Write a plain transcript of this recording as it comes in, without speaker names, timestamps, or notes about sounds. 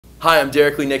Hi, I'm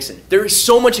Lee Nixon. There is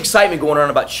so much excitement going on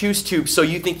about ChooseTube, So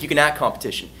You Think You Can Act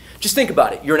competition. Just think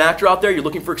about it. You're an actor out there, you're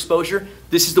looking for exposure,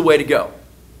 this is the way to go.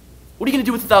 What are you going to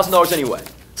do with $1,000 anyway?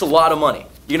 It's a lot of money.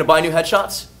 You going to buy new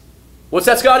headshots? What's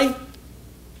that, Scotty?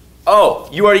 Oh,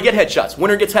 you already get headshots.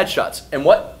 Winner gets headshots. And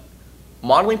what?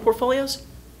 Modeling portfolios?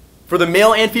 For the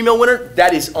male and female winner?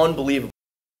 That is unbelievable.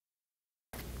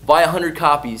 Buy 100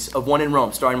 copies of One in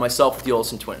Rome, starring myself with the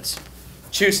Olsen twins.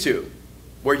 ChooseTube,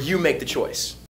 where you make the choice.